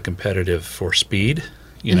pushing the competitive for speed,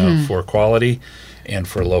 for quality, and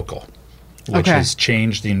for local, which has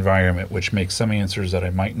changed the environment, which makes some answers that I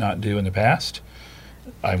might not do in the past,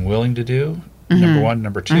 I'm willing to do, number one.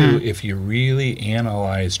 Number two, if you really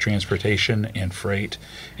analyze transportation and freight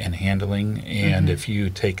and handling, and if you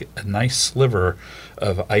take a nice sliver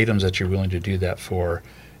of items that you're willing to do that for,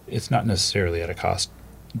 it's not necessarily at a cost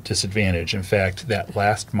disadvantage. In fact, that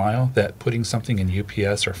last mile, that putting something in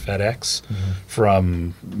UPS or FedEx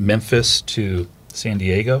from Memphis to San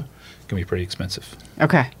Diego can be pretty expensive,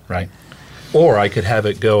 Okay. right? Or I could have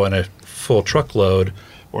it go on a full truckload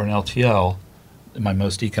or an LTL, my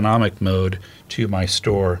most economic mode, to my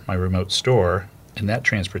store, my remote store, and that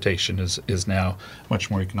transportation is now much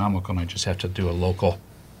more economical, and I just have to do a local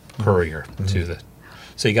courier to the.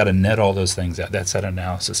 So you got to net all those things out. That's that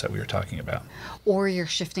analysis that we were talking about. Or you're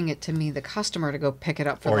shifting it to me, the customer, to go pick it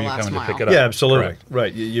up for Or the you're last coming to mile. pick it up. Yeah, absolutely. Correct.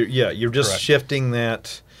 Right. You're just Correct. shifting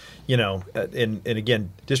that, and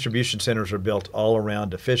again, distribution centers are built all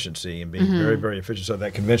around efficiency and being very, very efficient. So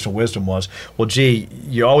that conventional wisdom was, well, gee,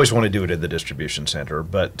 you always want to do it at the distribution center,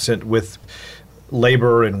 but with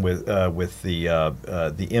labor and with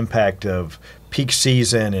the impact of peak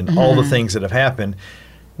season and all the things that have happened,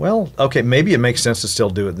 well, okay, maybe it makes sense to still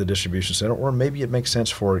do it in the distribution center, or maybe it makes sense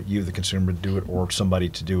for you, the consumer, to do it, or somebody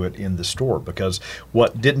to do it in the store, because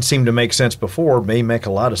what didn't seem to make sense before may make a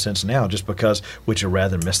lot of sense now. Just because, would you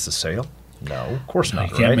rather miss the sale? No, of course You not.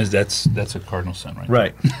 can't Right? miss, that's a cardinal sin, right?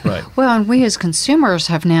 Right. Right. Well, and we as consumers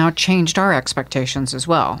have now changed our expectations as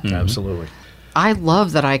well. Absolutely. I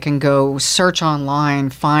love that I can go search online,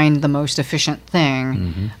 find the most efficient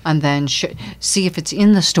thing, and then see if it's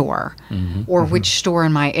in the store or which store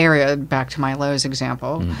in my area, back to my Lowe's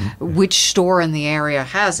example, which store in the area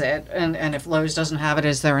has it. And if Lowe's doesn't have it,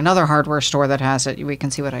 is there another hardware store that has it? We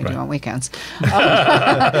can see what I do on weekends.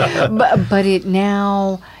 But it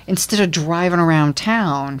now, instead of driving around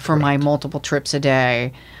town for my multiple trips a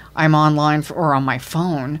day, I'm online or on my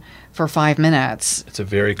phone for 5 minutes. It's a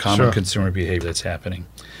very common Sure. consumer behavior that's happening.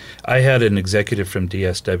 I had an executive from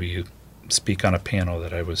DSW speak on a panel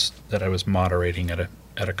that I was moderating at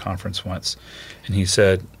a conference once, and he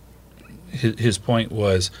said his point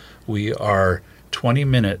was, we are 20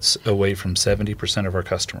 minutes away from 70% of our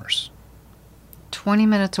customers. 20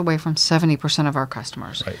 minutes away from 70% of our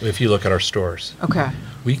customers. Right. If you look at our stores, Okay.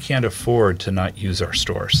 we can't afford to not use our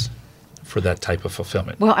stores for that type of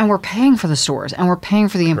fulfillment. Well, and we're paying for the stores, and we're paying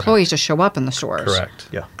for the employees to show up in the stores. Correct.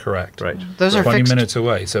 Yeah. Correct. Right. Those are 20 fixed. minutes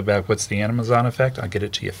away. So back, what's the Amazon effect? I'll get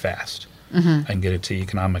it to you fast. I can get it to you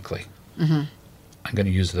economically. I'm going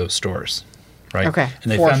to use those stores, right? Okay,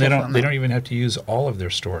 And they for found they fulfillment. don't even have to use all of their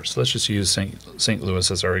stores. So let's just use St. Louis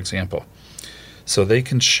as our example. So they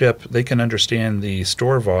can ship, they can understand the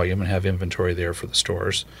store volume and have inventory there for the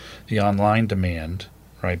stores, the online demand,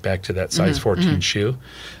 right, back to that size 14 shoe.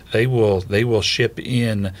 They will ship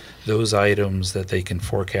in those items that they can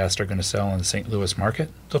forecast are going to sell in the St. Louis market.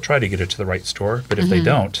 They'll try to get it to the right store, but if they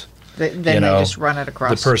don't, Then you know, they just run it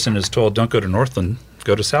across. the person is told, don't go to Northland,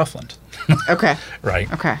 go to Southland, Okay.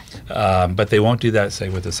 right? Okay. But they won't do that, say,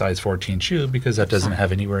 with a size 14 shoe because that doesn't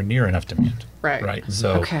have anywhere near enough demand. Right. Right.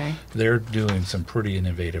 So Okay. they're doing some pretty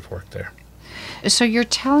innovative work there. So you're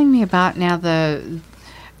telling me about now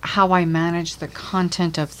how I manage the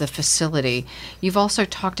content of the facility. You've also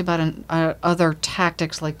talked about other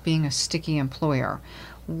tactics like being a sticky employer.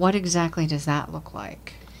 What exactly does that look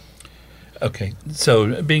like? Okay,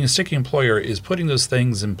 so being a sticky employer is putting those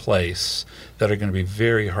things in place that are going to be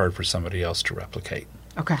very hard for somebody else to replicate.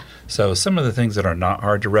 Okay. So some of the things that are not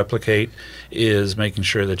hard to replicate is making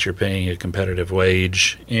sure that you're paying a competitive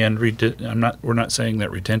wage. And we're not saying that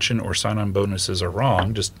retention or sign-on bonuses are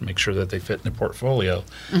wrong. Just make sure that they fit in the portfolio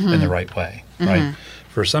in the right way, right?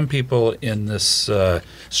 For some people in this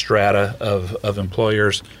strata of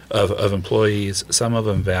employers of employees, some of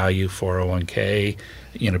them value 401k,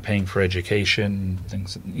 paying for education,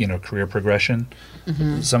 things, career progression.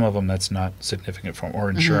 Some of them that's not significant for them, or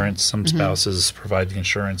insurance. Some spouses provide the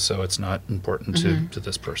insurance, so it's not important to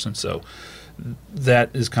this person. So that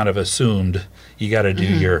is kind of assumed. You got to do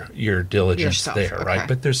your diligence Yourself, there, okay. right?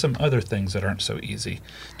 But there's some other things that aren't so easy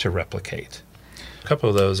to replicate. A couple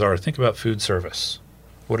of those are, think about food service.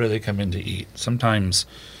 What do they come in to eat? Sometimes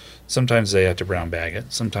they have to brown bag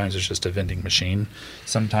it. Sometimes it's just a vending machine.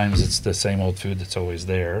 Sometimes it's the same old food that's always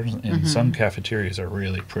there. And some cafeterias are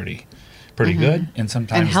really pretty good, and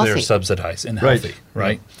sometimes they're healthy. subsidized and Right. healthy,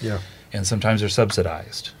 right? Yeah. And sometimes they're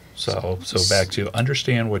subsidized. So back to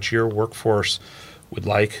understand what your workforce would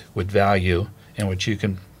value, and what you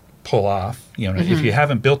can pull off. If you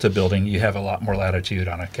haven't built a building, you have a lot more latitude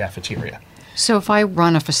on a cafeteria. So if I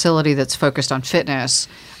run a facility that's focused on fitness,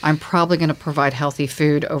 I'm probably going to provide healthy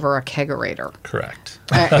food over a kegerator. Correct.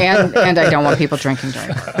 And I don't want people drinking during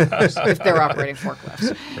forklifts if they're operating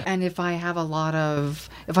forklifts. And if I have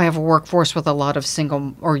a workforce with a lot of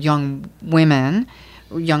single or young women,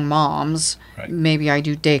 young moms, Right. maybe I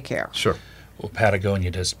do daycare. Sure. Well,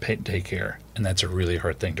 Patagonia does daycare. and that's a really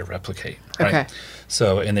hard thing to replicate. Right? Okay.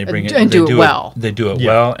 So, and they bring it And they do it well. They do it Yeah.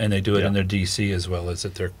 well, and they do it Yeah. in their DC as well as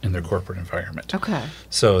in their corporate environment. Okay.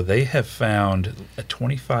 So they have found a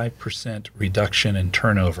 25% reduction in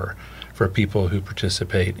turnover for people who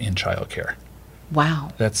participate in childcare.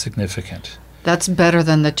 Wow. That's significant. That's better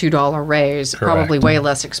than the $2 raise. Correct. Probably way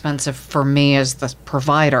less expensive for me as the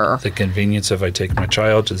provider. The convenience of I take my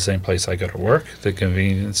child to the same place I go to work. The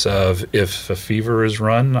convenience of if a fever is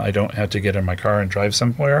run, I don't have to get in my car and drive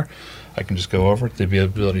somewhere. I can just go over. The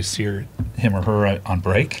ability to see him or her on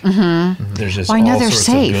break. Mm-hmm. There's just Well, I know all they're sorts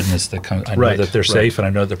safe. of goodness that comes. I know Right, that they're right. safe, and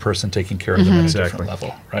I know the person taking care of them at a different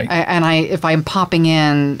level. Right. If I'm popping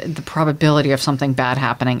in, the probability of something bad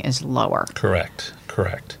happening is lower Correct.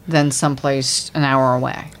 than someplace an hour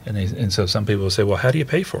away. And so some people will say, well, how do you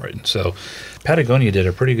pay for it? And so Patagonia did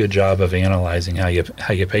a pretty good job of analyzing how you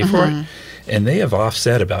pay for it. And they have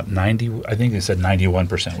offset about 90, I think they said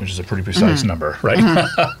 91%, which is a pretty precise number, right?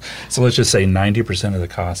 So let's just say 90% of the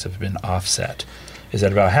costs have been offset. Is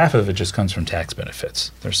that about half of it just comes from tax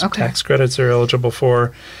benefits. There's some Okay. tax credits they're eligible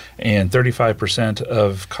for, and 35%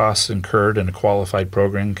 of costs incurred in a qualified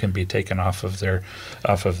program can be taken off of their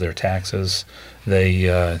taxes.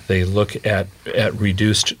 They look at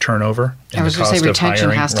reduced turnover. I was going to say retention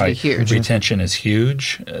has to be Right. huge. Retention is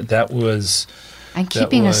huge. That was And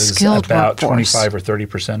keeping a skilled about workforce. 25 or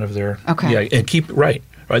 30% of their Okay. Yeah, and keep right.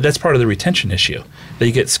 That's part of the retention issue. They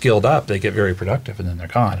get skilled up, they get very productive, and then they're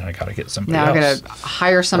gone. And I got to get somebody Now I've else. got to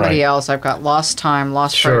hire somebody Right. else. I've got lost time,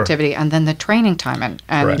 lost Sure. productivity, and then the training time and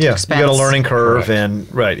Correct. Yeah, expense. you got a learning curve, Correct. and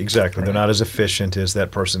right, exactly. They're not as efficient as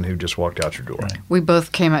that person who just walked out your door. Right. We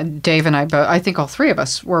both came at Dave and I both. I think all three of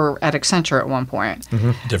us were at Accenture at one point.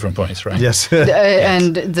 Different points, right? Yes.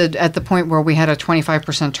 And at the point where we had a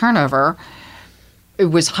 25% turnover, it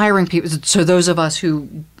was hiring people. So those of us who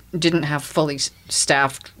didn't have fully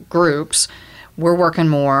staffed groups were working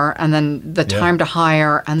more, and then the Yeah. time to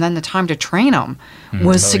hire and then the time to train them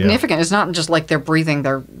was Oh, yeah. significant. It's not just like they're breathing;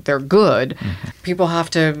 they're good. People have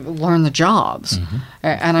to learn the jobs,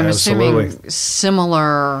 and I'm Absolutely. assuming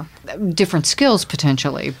similar, different skills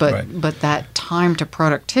potentially, but Right. but that time to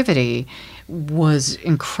productivity was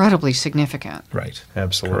incredibly significant. Right.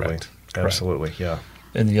 Absolutely. Correct. Absolutely. Yeah.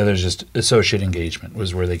 And the other is just associate engagement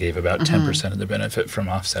was where they gave about 10% of the benefit from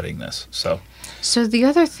offsetting this. So the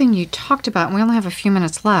other thing you talked about, and we only have a few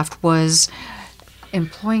minutes left, was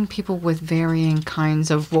employing people with varying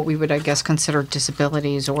kinds of what we would, I guess, consider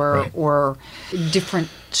disabilities or Right. or different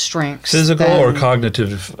strengths. Physical or than-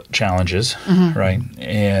 cognitive challenges, right?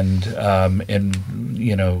 And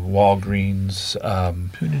Walgreens.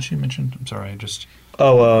 Who did you mention? I'm sorry, I just.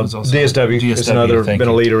 Oh, was also- DSW is DSW, another thank been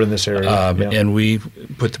a you. leader in this area. Yeah. And we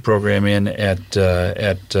put the program in at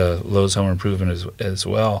Lowe's Home Improvement as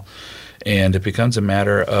well. And it becomes a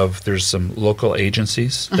matter of there's some local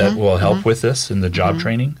agencies that will help with this in the job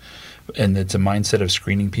training. And it's a mindset of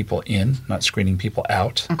screening people in, not screening people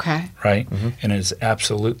out. Okay. Right? And it's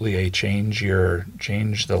absolutely a change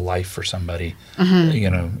the life for somebody,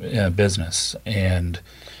 business. And,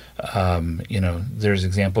 there's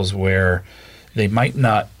examples where they might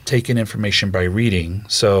not take in information by reading.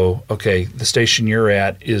 So, okay, the station you're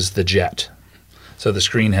at is the Jet. So the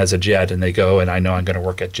screen has a Jet, and they go, and I know I'm going to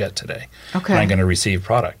work at Jet today. Okay. And I'm going to receive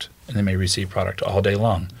product. And they may receive product all day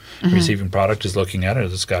long. Receiving product is looking at it,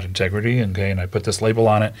 it's got integrity, and I put this label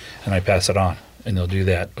on it, and I pass it on. And they'll do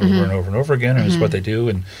that over and over and over again, and it's what they do.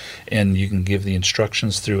 And you can give the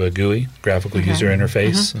instructions through a GUI, graphical user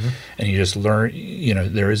interface, and you just learn,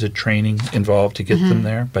 there is a training involved to get them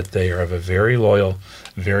there, but they are very loyal,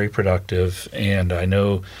 very productive. And I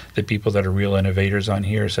know the people that are real innovators on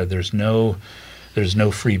here said there's no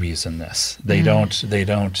freebies in this. They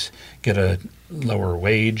don't get a lower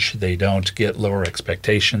wage. They don't get lower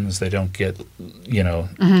expectations. They don't get,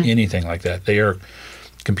 anything like that. They are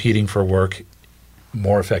competing for work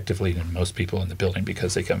more effectively than most people in the building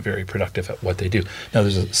because they become very productive at what they do. Now,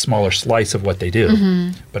 there's a smaller slice of what they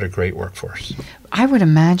do, but a great workforce. I would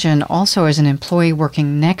imagine also as an employee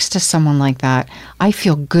working next to someone like that, I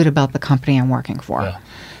feel good about the company I'm working for. Yeah.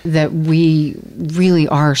 That we really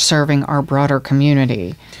are serving our broader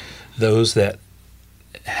community. Those that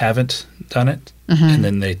haven't done it and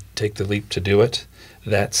then they take the leap to do it,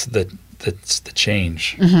 that's the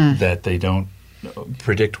change that they don't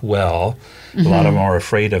predict well. A lot of them are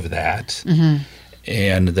afraid of that.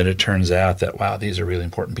 And then it turns out that, wow, these are really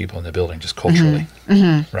important people in the building just culturally.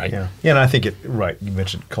 Right? Yeah, and I think you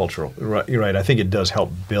mentioned cultural. Right, you're right. I think it does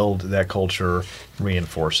help build that culture,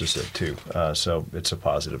 reinforces it too. So it's a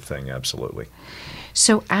positive thing, absolutely.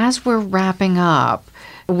 So as we're wrapping up,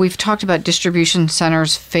 We've talked about distribution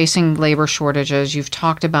centers facing labor shortages. You've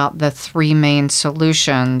talked about the 3 main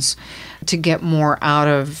solutions to get more out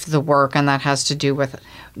of the work, and that has to do with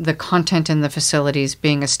the content in the facilities,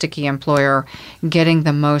 being a sticky employer, getting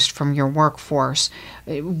the most from your workforce.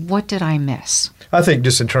 What did I miss? I think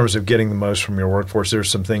just in terms of getting the most from your workforce, there's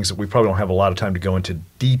some things that we probably don't have a lot of time to go into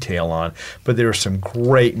detail on, but there are some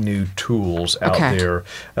great new tools out there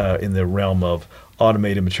in the realm of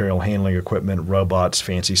automated material handling equipment, robots,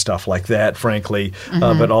 fancy stuff like that, frankly,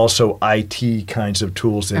 but also IT kinds of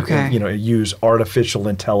tools that use artificial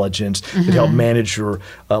intelligence that help manage your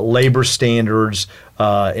labor standards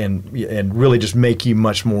and really just make you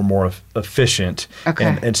much more efficient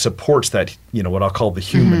and supports that, what I'll call the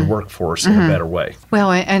human workforce in a better way.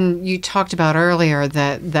 Well, and you talked about earlier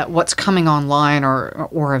that what's coming online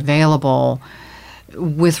or available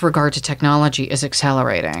with regard to technology is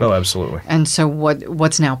accelerating. Oh, absolutely. And so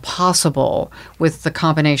what's now possible with the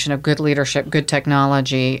combination of good leadership, good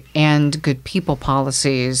technology, and good people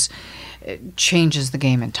policies changes the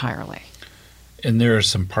game entirely. And there are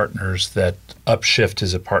some partners that Upshift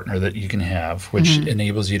is a partner that you can have, which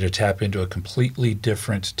enables you to tap into a completely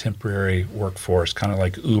different temporary workforce, kind of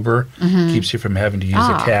like Uber, keeps you from having to use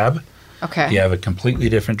a cab. Okay. You have a completely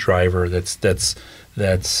different driver that's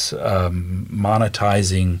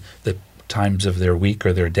monetizing the times of their week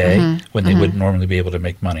or their day when they wouldn't normally be able to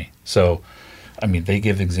make money. So, I mean, they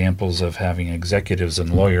give examples of having executives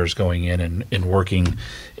and lawyers going in and working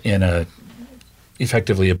in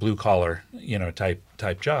effectively a blue collar, type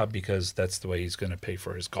job, because that's the way he's going to pay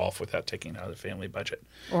for his golf without taking out of the family budget.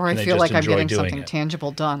 Or I feel like I'm getting something tangible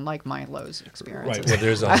done, like my Lowe's experience. Right. Well,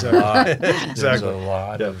 there's a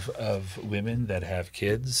lot of women that have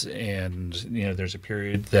kids, and there's a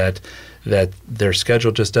period that their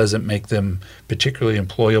schedule just doesn't make them particularly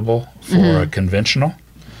employable for a conventional.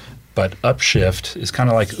 But Upshift is kind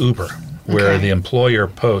of like Uber, where the employer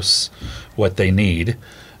posts what they need.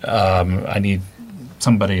 I need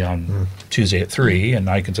somebody on Tuesday at 3, and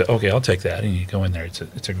I can say, okay, I'll take that, and you go in there.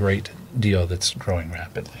 It's a great deal that's growing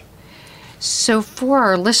rapidly. So for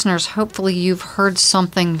our listeners, hopefully you've heard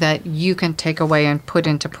something that you can take away and put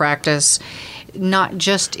into practice, not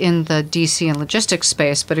just in the DC and logistics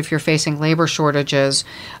space, but if you're facing labor shortages,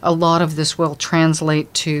 a lot of this will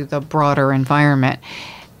translate to the broader environment.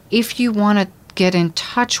 If you want to get in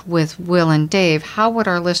touch with Will and Dave, how would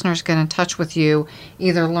our listeners get in touch with you,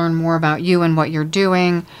 either learn more about you and what you're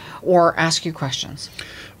doing, or ask you questions?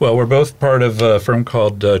 Well, we're both part of a firm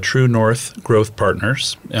called True North Growth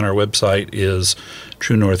Partners, and our website is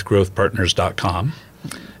truenorthgrowthpartners.com.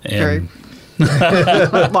 Very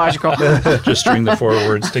logical. Just string the 4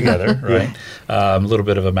 words together, right? A little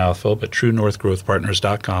bit of a mouthful, but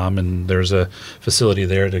truenorthgrowthpartners.com, and there's a facility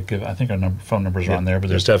there to give. I think our phone numbers are on there, but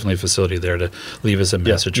there's definitely a facility there to leave us a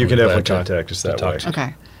message. You can definitely contact us that way.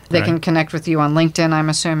 Okay. They can connect with you on LinkedIn, I'm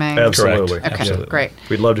assuming? Absolutely. Okay, Absolutely. Great.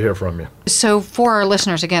 We'd love to hear from you. So for our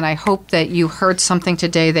listeners, again, I hope that you heard something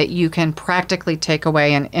today that you can practically take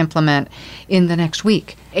away and implement in the next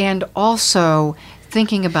week. And also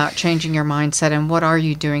thinking about changing your mindset and what are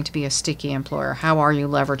you doing to be a sticky employer? How are you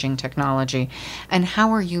leveraging technology? And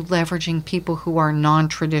how are you leveraging people who are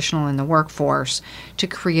non-traditional in the workforce to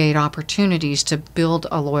create opportunities to build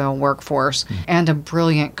a loyal workforce and a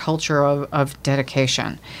brilliant culture of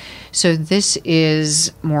dedication? So this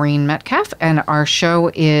is Maureen Metcalf, and our show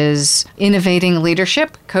is Innovating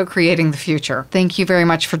Leadership, Co-Creating the Future. Thank you very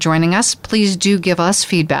much for joining us. Please do give us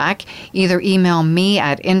feedback. Either email me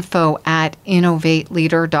at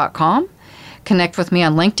info@innovateleader.com, connect with me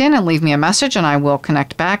on LinkedIn and leave me a message, and I will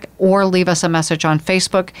connect back, or leave us a message on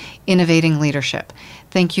Facebook, Innovating Leadership.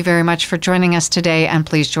 Thank you very much for joining us today, and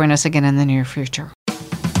please join us again in the near future.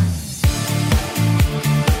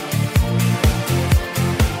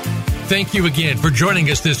 Thank you again for joining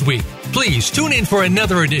us this week. Please tune in for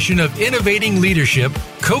another edition of Innovating Leadership,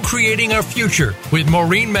 Co-Creating Our Future with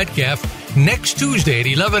Maureen Metcalf next Tuesday at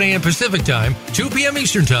 11 a.m. Pacific Time, 2 p.m.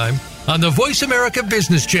 Eastern Time on the Voice America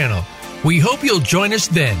Business Channel. We hope you'll join us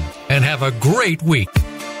then, and have a great week.